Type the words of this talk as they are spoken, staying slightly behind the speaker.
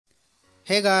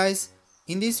Hey guys,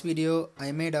 in this video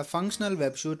I made a functional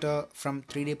web shooter from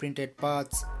 3D printed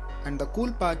parts, and the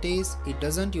cool part is it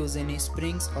doesn't use any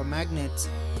springs or magnets.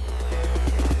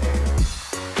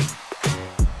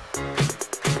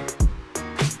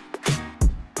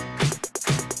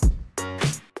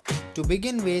 To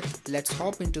begin with, let's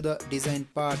hop into the design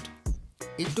part.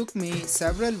 It took me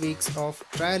several weeks of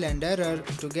trial and error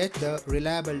to get the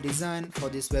reliable design for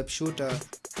this web shooter.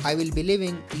 I will be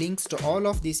leaving links to all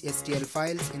of these STL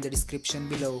files in the description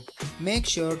below. Make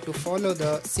sure to follow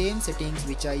the same settings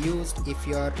which I used if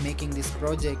you are making this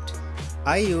project.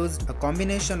 I used a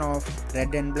combination of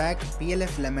red and black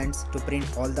PLF elements to print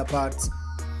all the parts.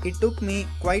 It took me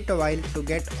quite a while to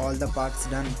get all the parts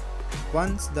done.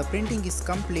 Once the printing is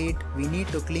complete, we need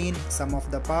to clean some of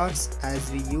the parts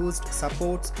as we used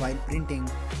supports while printing.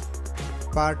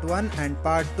 Part 1 and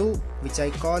Part 2, which I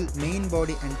call main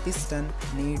body and piston,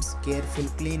 needs careful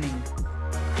cleaning.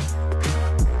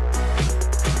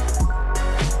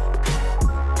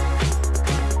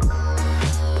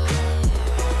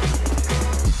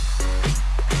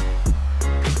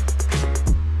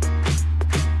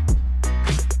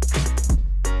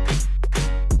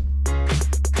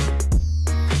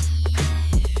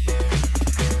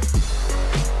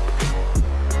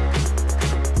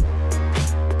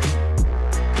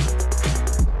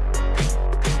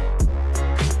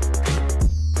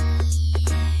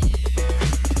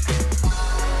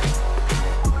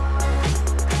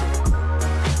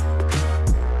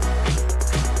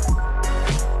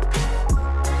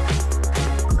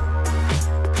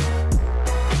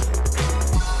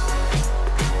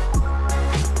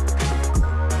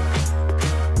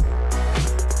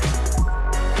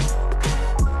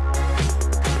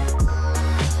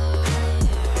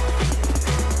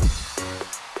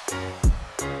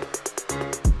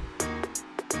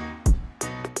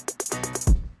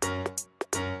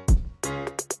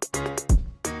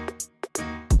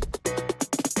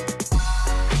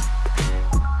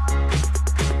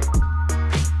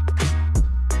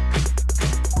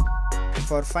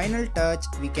 For final touch,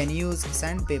 we can use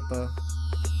sandpaper.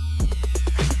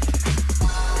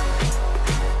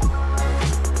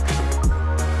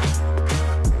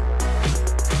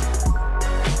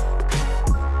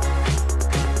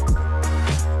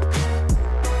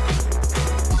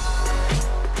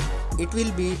 It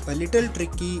will be a little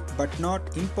tricky but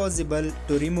not impossible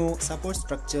to remove support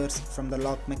structures from the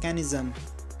lock mechanism.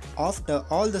 After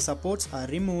all the supports are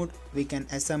removed, we can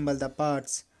assemble the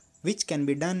parts, which can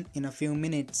be done in a few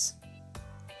minutes.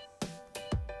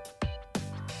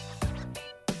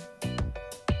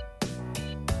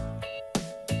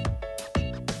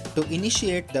 To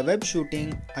initiate the web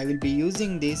shooting, I will be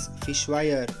using this fish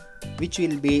wire, which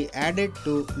will be added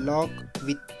to lock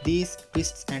with these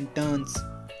twists and turns.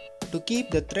 To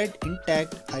keep the thread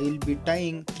intact, I will be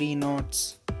tying 3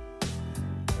 knots.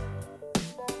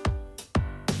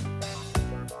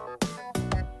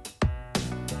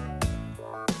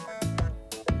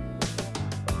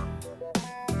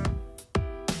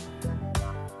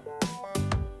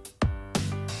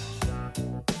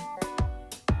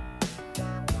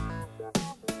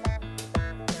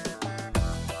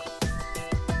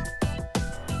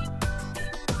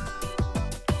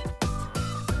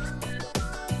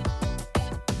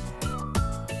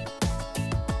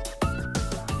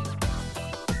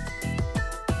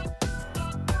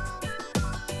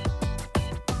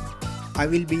 I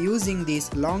will be using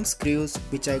these long screws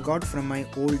which I got from my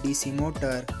old DC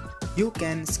motor. You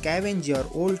can scavenge your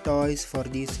old toys for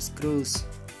these screws.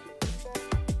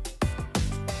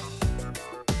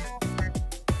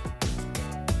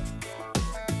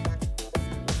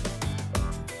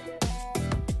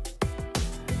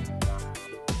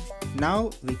 Now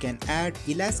we can add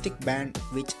elastic band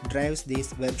which drives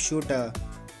this web shooter.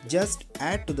 Just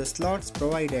add to the slots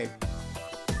provided.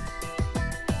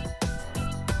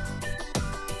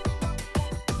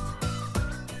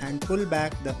 And pull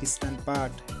back the piston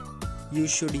part. You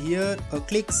should hear a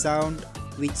click sound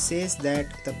which says that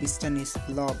the piston is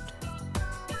locked.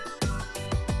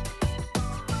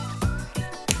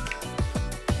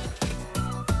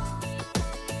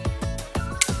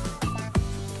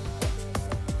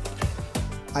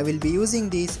 I will be using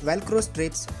these velcro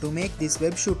strips to make this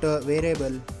web shooter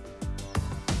wearable.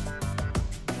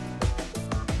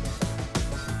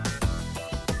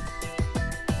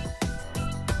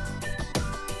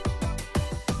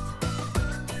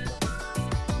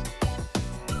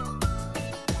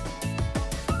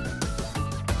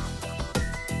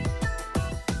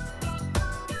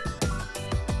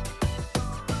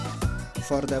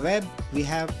 For the web, we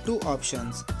have two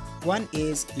options. One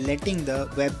is letting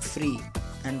the web free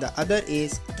and the other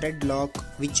is thread lock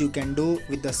which you can do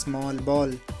with the small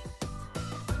ball.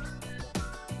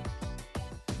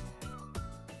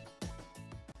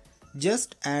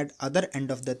 Just add other end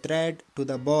of the thread to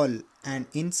the ball and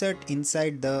insert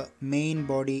inside the main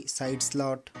body side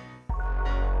slot.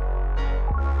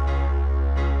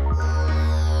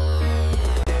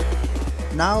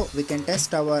 Now we can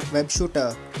test our web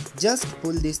shooter. Just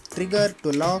pull this trigger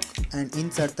to lock and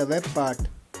insert the web part.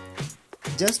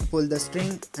 Just pull the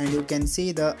string and you can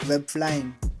see the web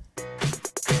flying.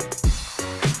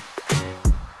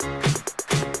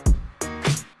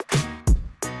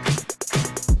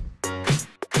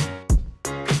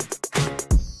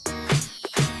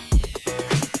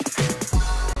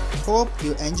 Hope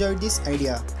you enjoyed this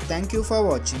idea. Thank you for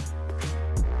watching.